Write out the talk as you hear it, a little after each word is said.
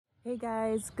Hey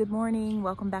guys, good morning.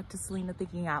 Welcome back to Selena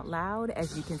Thinking Out Loud.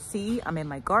 As you can see, I'm in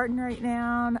my garden right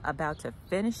now, about to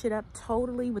finish it up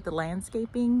totally with the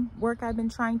landscaping work I've been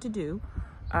trying to do.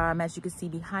 As you can see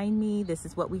behind me, this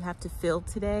is what we have to fill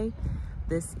today.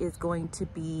 This is going to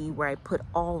be where I put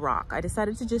all rock. I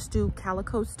decided to just do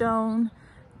Calico stone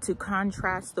to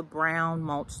contrast the brown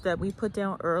mulch that we put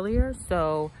down earlier.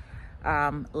 So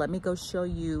let me go show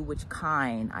you which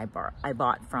kind I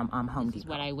bought from Home Depot. This is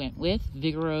what I went with,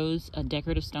 Vigoro's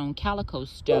decorative stone, Calico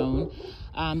stone.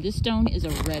 This stone is a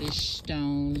reddish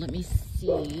stone. Let me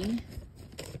see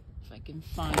if I can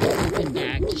find an open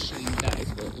bag to show you guys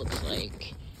what it looks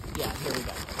like. Yeah, here we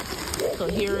go. So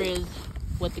here is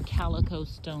what the Calico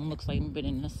stone looks like, but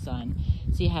in the sun.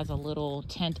 See, it has a little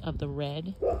tint of the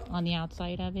red on the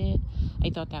outside of it.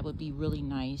 I thought that would be really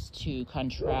nice to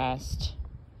contrast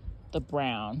the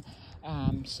brown.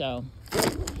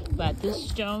 But this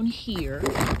stone here,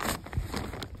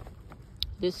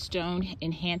 this stone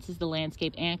enhances the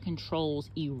landscape and controls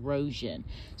erosion.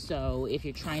 So if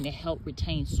you're trying to help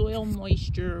retain soil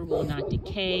moisture, will not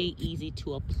decay, easy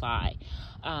to apply.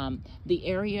 The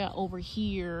area over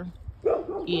here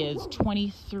is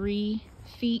 23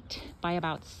 feet by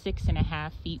about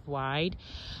 6.5 feet wide.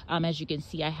 As you can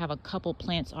see, I have a couple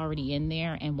plants already in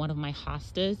there, and one of my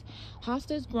hostas.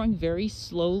 Hosta is growing very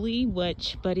slowly,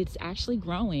 but it's actually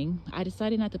growing. I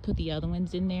decided not to put the other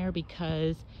ones in there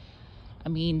because, I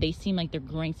mean, they seem like they're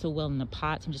growing so well in the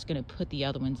pots. I'm just going to put the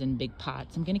other ones in big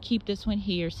pots. I'm going to keep this one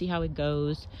here, see how it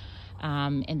goes,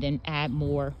 and then add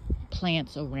more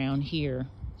plants around here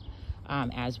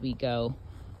as we go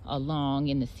along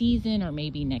in the season, or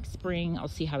maybe next spring. I'll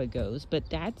see how it goes. But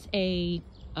that's a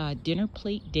dinner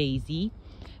plate daisy,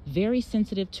 very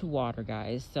sensitive to water,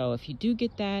 guys. So if you do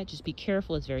get that, just be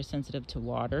careful. It's very sensitive to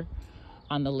water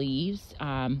on the leaves.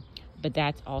 But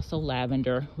that's also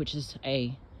lavender, which is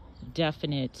a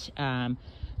definite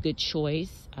good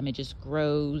choice. It just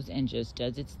grows and just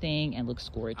does its thing and looks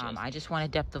gorgeous. I just want a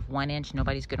depth of 1 inch.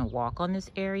 Nobody's gonna walk on this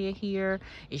area here.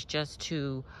 It's just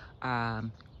to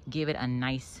give it a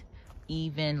nice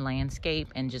even landscape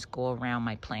and just go around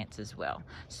my plants as well.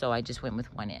 So I just went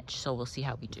with 1 inch. So we'll see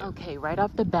how we do. Okay, right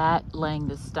off the bat, laying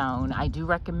the stone. I do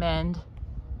recommend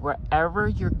wherever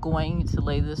you're going to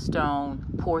lay the stone,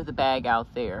 pour the bag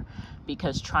out there,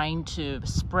 because trying to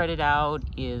spread it out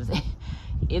is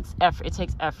it's effort. It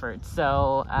takes effort.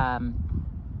 So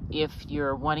if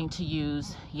you're wanting to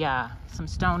use some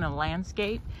stone in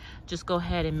landscape, just go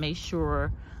ahead and make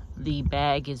sure the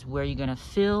bag is where you're going to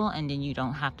fill, and then you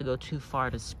don't have to go too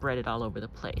far to spread it all over the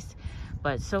place.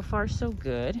 But so far so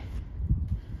good.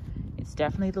 It's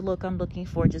definitely the look I'm looking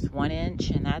for, just 1 inch,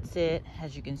 and that's it.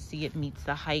 As you can see, it meets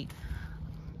the height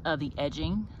of the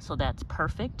edging, so that's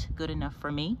perfect, good enough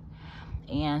for me.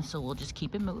 And so we'll just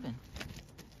keep it moving.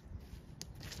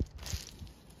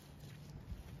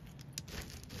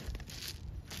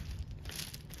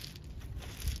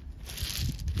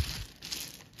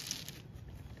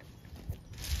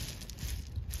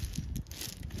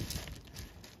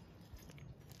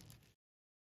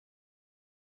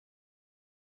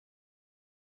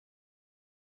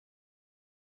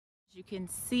 As you can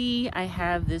see, I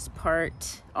have this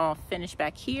part all finished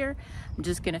back here. I'm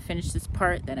just going to finish this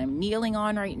part that I'm kneeling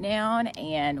on right now,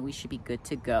 and we should be good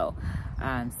to go.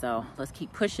 So let's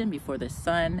keep pushing before the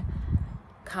sun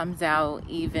comes out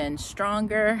even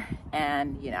stronger,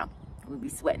 and you know, we'll be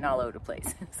sweating all over the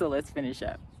place. So let's finish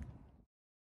up.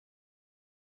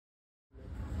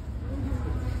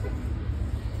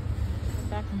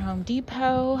 Back from Home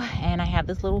Depot, and I have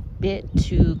this little bit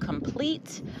to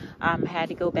complete. I had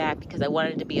to go back because I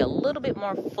wanted it to be a little bit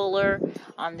more fuller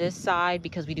on this side,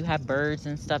 because we do have birds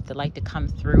and stuff that like to come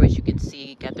through. As you can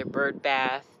see, got their bird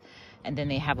bath, and then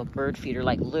they have a bird feeder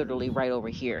like literally right over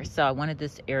here. So I wanted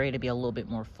this area to be a little bit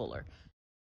more fuller.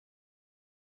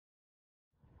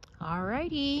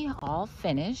 Alrighty, all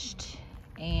finished,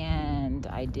 and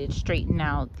I did straighten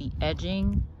out the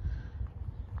edging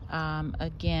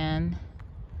again,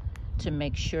 to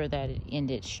make sure that it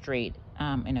ended straight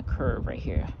in a curve right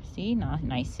here. See, now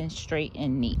nice and straight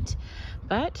and neat.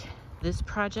 But this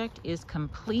project is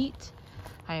complete.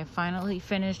 I have finally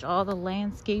finished all the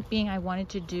landscaping I wanted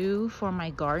to do for my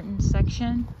garden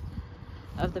section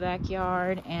of the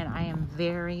backyard, and I am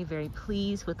very, very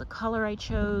pleased with the color I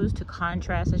chose to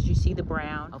contrast, as you see, the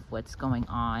brown of what's going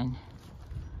on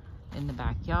in the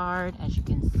backyard. As you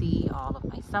can see, all of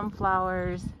my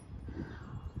sunflowers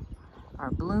are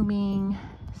blooming.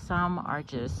 Some are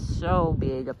just so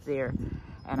big up there,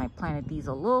 and I planted these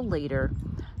a little later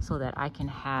so that I can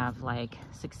have like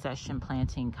succession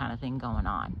planting kind of thing going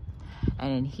on.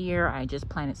 And in here I just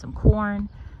planted some corn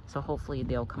So hopefully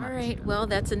they'll come up. All right, well,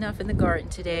 that's enough in the garden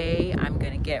today. I'm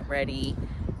gonna get ready,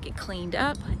 get cleaned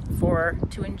up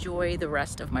to enjoy the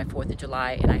rest of my 4th of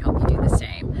July, and I hope you do the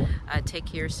same. Take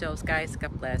care of yourselves, guys.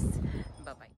 God bless.